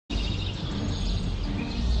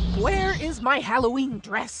Where is my Halloween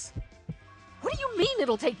dress? What do you mean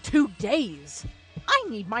it'll take 2 days? I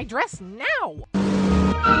need my dress now!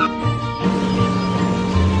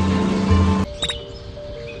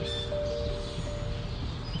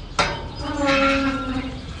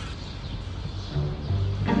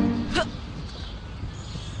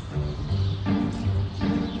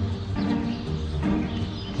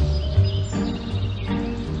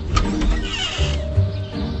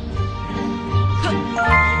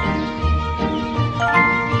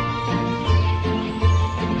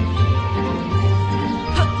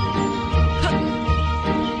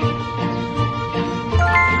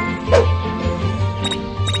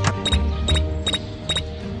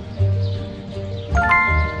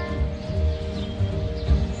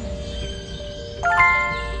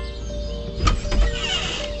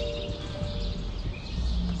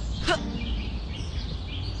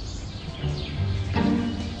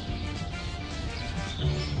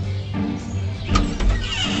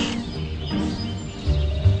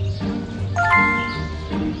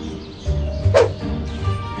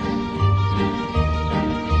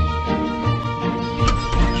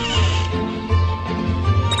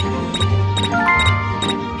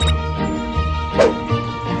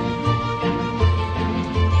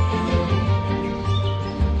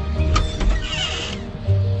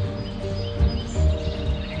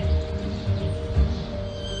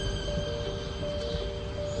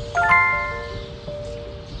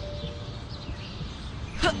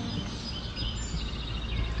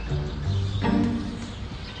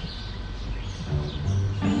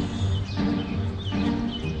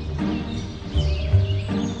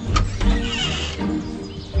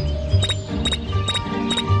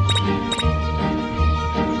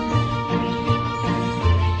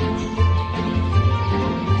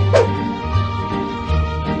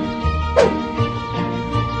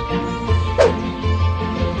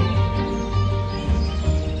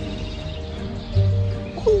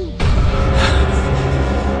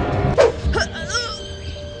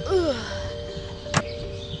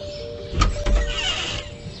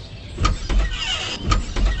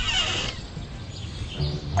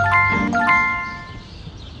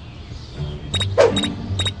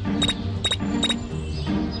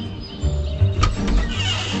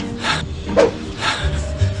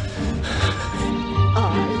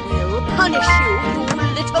 Punish you, you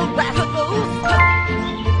little rascals!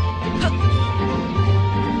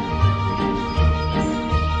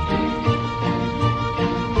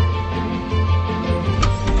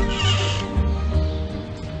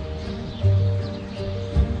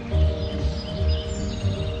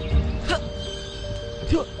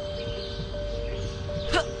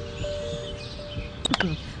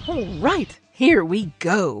 All right, here we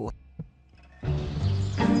go.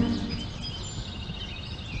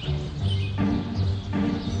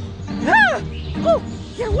 Ah! Oh,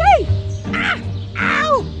 get away! Ah!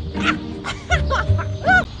 Ow!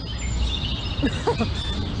 Ah!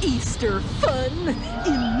 Easter fun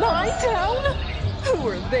in my town? Who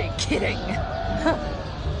are they kidding?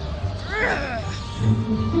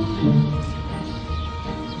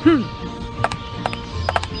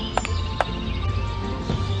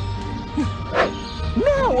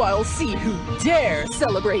 Now I'll see who dare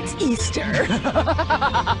celebrates Easter.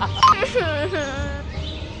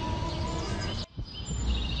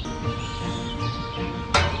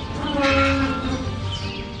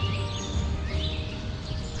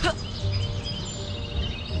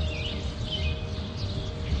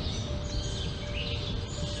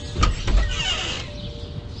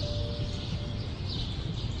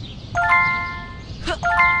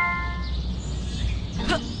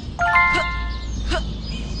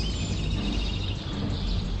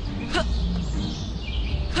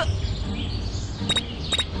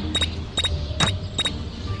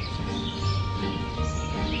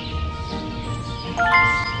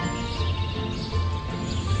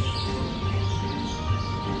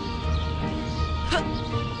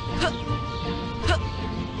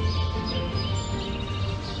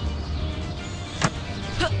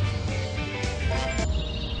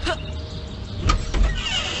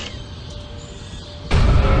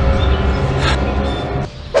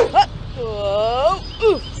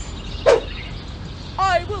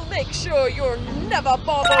 I will make sure you'll never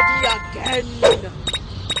bother me again.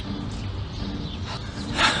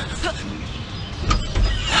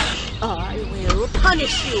 I will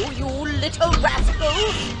punish you, you little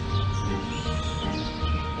rascals!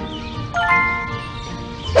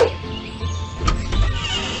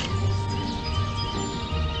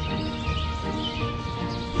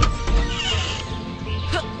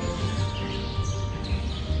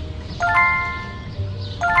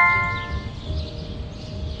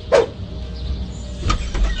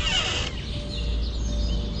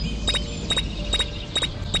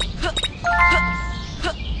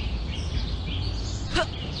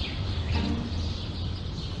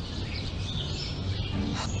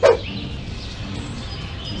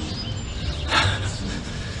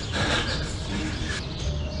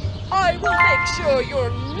 I will make sure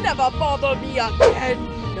you'll never bother me again.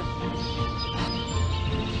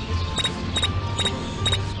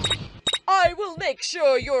 I will make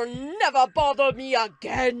sure you'll never bother me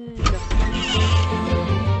again.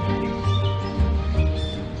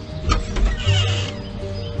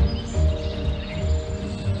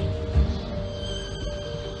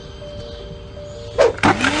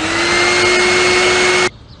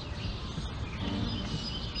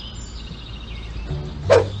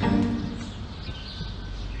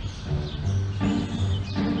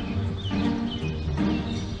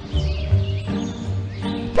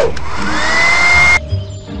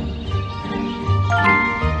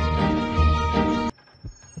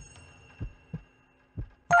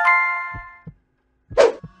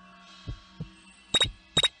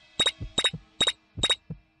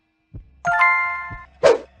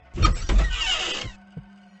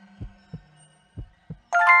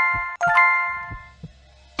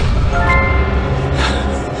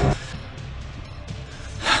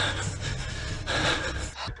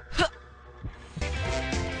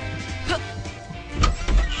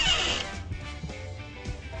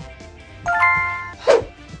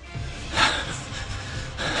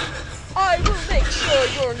 I will make sure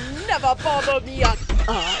you'll never bother me again.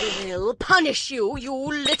 I will punish you, you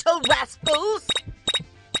little rascals!